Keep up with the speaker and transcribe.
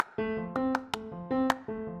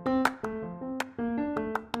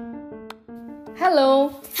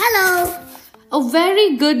Hello. Hello! A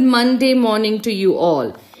very good Monday morning to you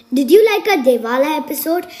all. Did you like our Devala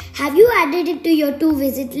episode? Have you added it to your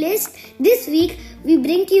to-visit list? This week, we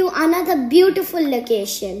bring to you another beautiful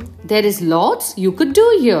location. There is lots you could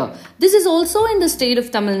do here. This is also in the state of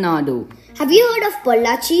Tamil Nadu. Have you heard of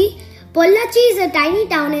Pollachi? Pollachi is a tiny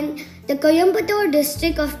town in the Coimbatore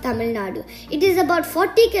district of Tamil Nadu. It is about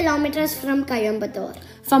 40 kilometers from Coimbatore.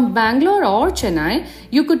 From Bangalore or Chennai,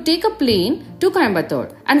 you could take a plane to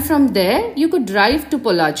Coimbatore, and from there you could drive to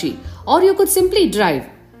Pollachi, or you could simply drive.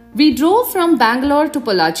 We drove from Bangalore to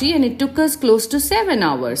Pollachi and it took us close to 7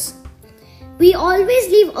 hours. We always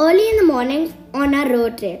leave early in the morning on our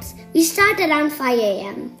road trips. We start around 5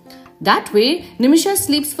 a.m. That way, Nimisha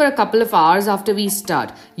sleeps for a couple of hours after we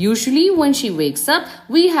start. Usually when she wakes up,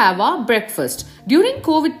 we have our breakfast. During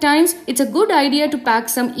COVID times, it's a good idea to pack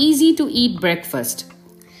some easy to eat breakfast.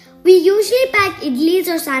 We usually pack idlis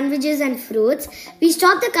or sandwiches and fruits. We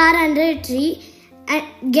stop the car under a tree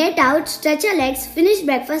and get out, stretch our legs, finish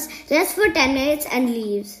breakfast, rest for 10 minutes and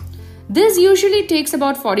leaves. This usually takes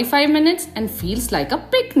about 45 minutes and feels like a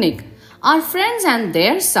picnic. Our friends and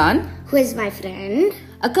their son, Who is my friend?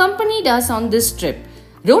 accompanied us on this trip.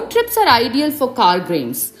 Road trips are ideal for car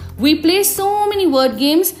games. We play so many word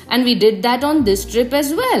games and we did that on this trip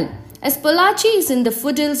as well. As Pollachi is in the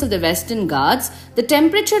foothills of the Western Ghats, the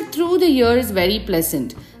temperature through the year is very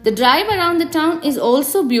pleasant. The drive around the town is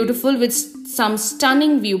also beautiful with some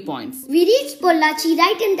stunning viewpoints. We reached Pollachi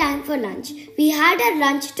right in time for lunch. We had our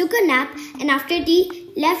lunch, took a nap, and after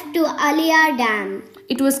tea, left to Aliyar Dam.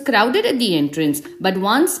 It was crowded at the entrance, but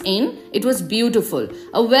once in, it was beautiful.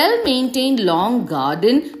 A well-maintained long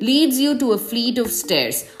garden leads you to a fleet of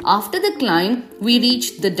stairs. After the climb, we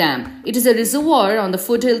reached the dam. It is a reservoir on the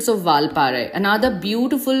foothills of Valparai, another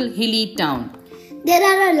beautiful hilly town. There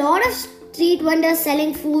are a lot of street vendors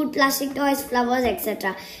selling food, plastic toys, flowers,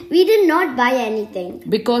 etc. We did not buy anything.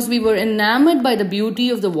 Because we were enamored by the beauty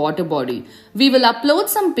of the water body. We will upload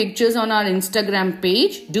some pictures on our Instagram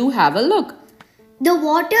page. Do have a look. The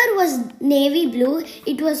water was navy blue,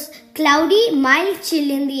 it was cloudy, mild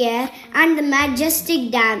chill in the air, and the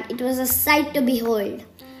majestic dam. It was a sight to behold.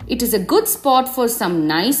 It is a good spot for some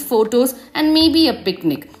nice photos and maybe a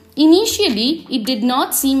picnic. Initially, it did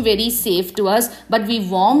not seem very safe to us, but we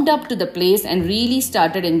warmed up to the place and really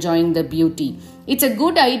started enjoying the beauty. It's a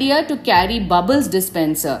good idea to carry bubbles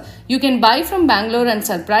dispenser. You can buy from Bangalore and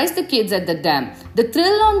surprise the kids at the dam. The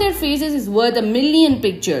thrill on their faces is worth a million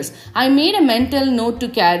pictures. I made a mental note to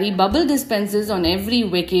carry bubble dispensers on every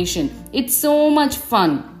vacation. It's so much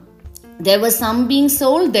fun. There was some being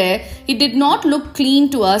sold there. It did not look clean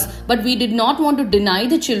to us, but we did not want to deny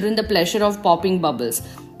the children the pleasure of popping bubbles.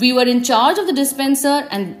 We were in charge of the dispenser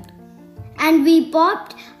And we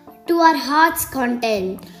popped to our heart's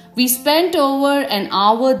content. we spent over an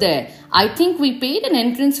hour there. I think we paid an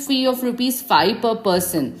entrance fee of rupees 5 per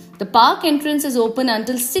person. The park entrance is open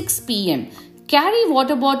until 6 p.m. Carry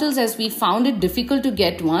water bottles as we found it difficult to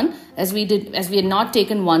get one as we had not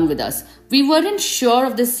taken one with us. We weren't sure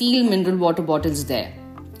of the Seal mineral water bottles there.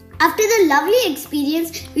 After the lovely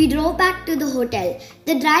experience, we drove back to the hotel.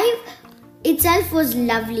 The drive itself was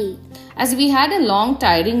lovely. As we had a long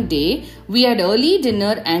tiring day, we had early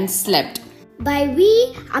dinner and slept. By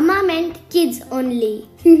we, Amma meant kids only.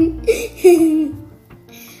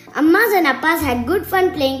 Ammas and Appas had good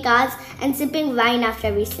fun playing cards and sipping wine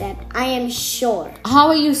after we slept. I am sure. How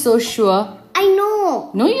are you so sure? I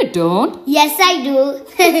know. No, you don't. Yes, I do.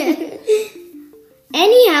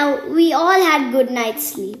 Anyhow, we all had good night's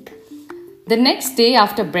sleep. The next day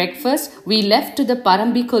after breakfast, we left to the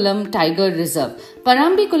Parambikulam Tiger Reserve.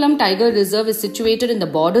 Parambikulam Tiger Reserve is situated in the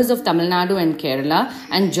borders of Tamil Nadu and Kerala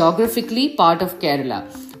and geographically part of Kerala.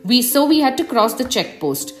 So we had to cross the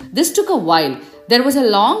checkpost. This took a while. There was a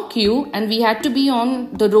long queue and we had to be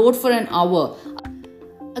on the road for an hour.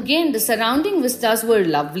 Again, the surrounding vistas were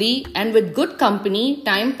lovely and with good company,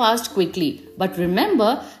 time passed quickly. But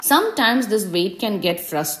remember, sometimes this wait can get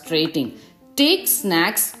frustrating. Take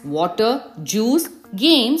snacks, water, juice,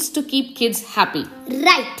 games to keep kids happy.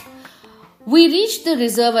 Right. We reached the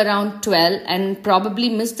reserve around 12 and probably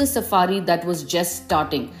missed the safari that was just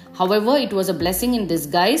starting. However, it was a blessing in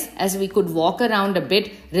disguise as we could walk around a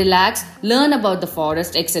bit, relax, learn about the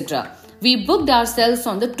forest, etc. We booked ourselves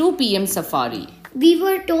on the 2 p.m. safari. We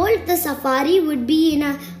were told the safari would be in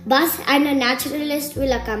a bus and a naturalist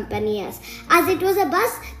will accompany us. As it was a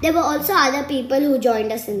bus, there were also other people who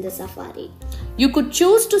joined us in the safari. You could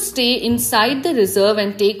choose to stay inside the reserve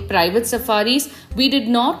and take private safaris. We did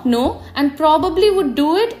not know and probably would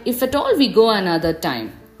do it if at all we go another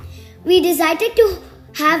time. We decided to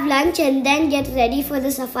have lunch and then get ready for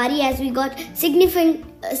the safari as we got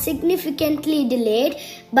significantly delayed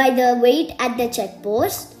by the wait at the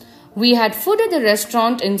checkpost. We had food at the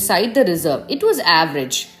restaurant inside the reserve. It was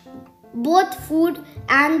average. Both food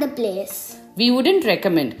and the place. We wouldn't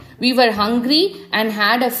recommend. We were hungry and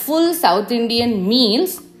had a full South Indian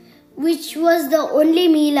meals, which was the only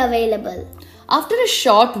meal available. After a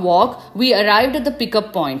short walk, we arrived at the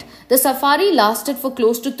pickup point. The safari lasted for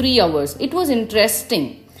close to 3 hours. It was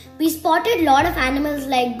interesting. We spotted a lot of animals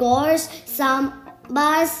like gores,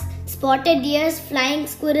 sambas, spotted deers, flying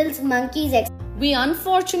squirrels, monkeys, etc. We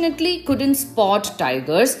unfortunately couldn't spot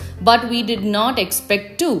tigers, but we did not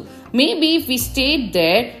expect to. Maybe if we stayed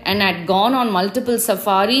there and had gone on multiple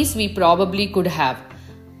safaris, we probably could have.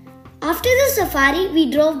 After the safari, we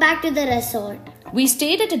drove back to the resort. We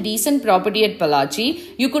stayed at a decent property at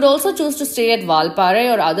Pollachi. You could also choose to stay at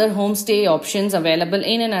Valparai or other homestay options available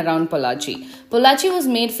in and around Pollachi. Pollachi was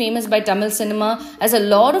made famous by Tamil cinema as a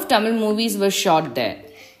lot of Tamil movies were shot there.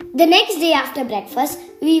 The next day after breakfast,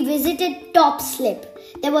 we visited Top Slip.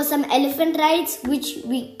 There were some elephant rides which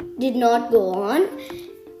we did not go on.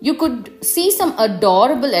 You could see some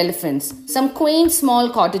adorable elephants, some quaint small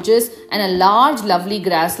cottages and a large lovely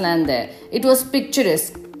grassland there. It was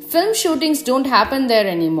picturesque. Film shootings don't happen there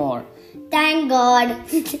anymore. Thank God.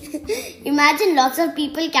 Imagine lots of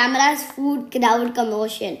people, cameras, food, crowd,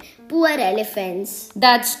 commotion. Poor elephants.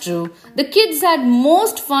 That's true. The kids had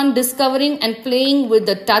most fun discovering and playing with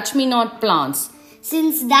the touch-me-not plants.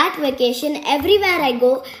 Since that vacation, everywhere I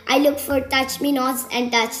go, I look for touch-me-nots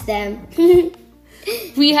and touch them.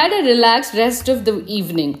 We had a relaxed rest of the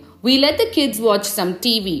evening. We let the kids watch some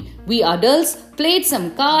TV. We adults played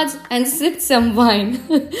some cards and sipped some wine,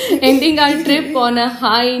 ending our trip on a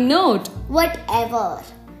high note. Whatever.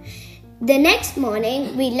 The next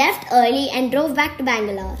morning, we left early and drove back to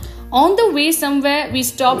Bangalore. On the way somewhere, we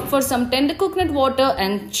stopped for some tender coconut water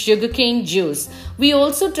and sugarcane juice. We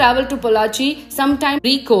also traveled to Pollachi sometime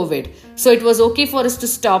pre-COVID, so it was okay for us to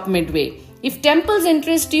stop midway. If temples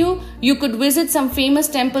interest you, you could visit some famous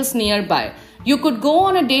temples nearby. You could go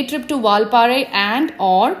on a day trip to Valparai and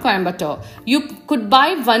or Coimbatore. You could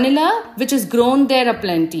buy vanilla, which is grown there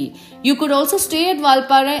aplenty. You could also stay at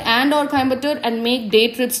Valparai and or Coimbatore and make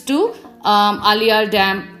day trips to Aliyar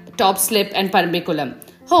Dam, Top Slip and Parambikulam.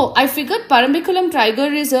 Oh, I figured Parambikulam Tiger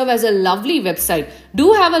Reserve has a lovely website.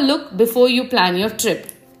 Do have a look before you plan your trip.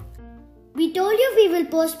 We told you we will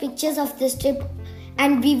post pictures of this trip,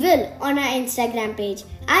 and we will on our Instagram page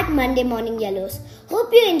at Monday Morning Yellows. Hope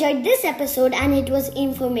you enjoyed this episode and it was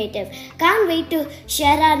informative. Can't wait to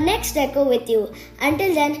share our next deco with you.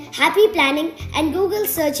 Until then, happy planning and Google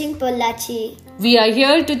searching Pollachi. We are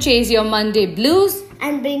here to chase your Monday blues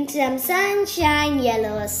and bring some sunshine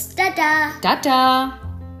yellows. Ta-ta! Ta-ta!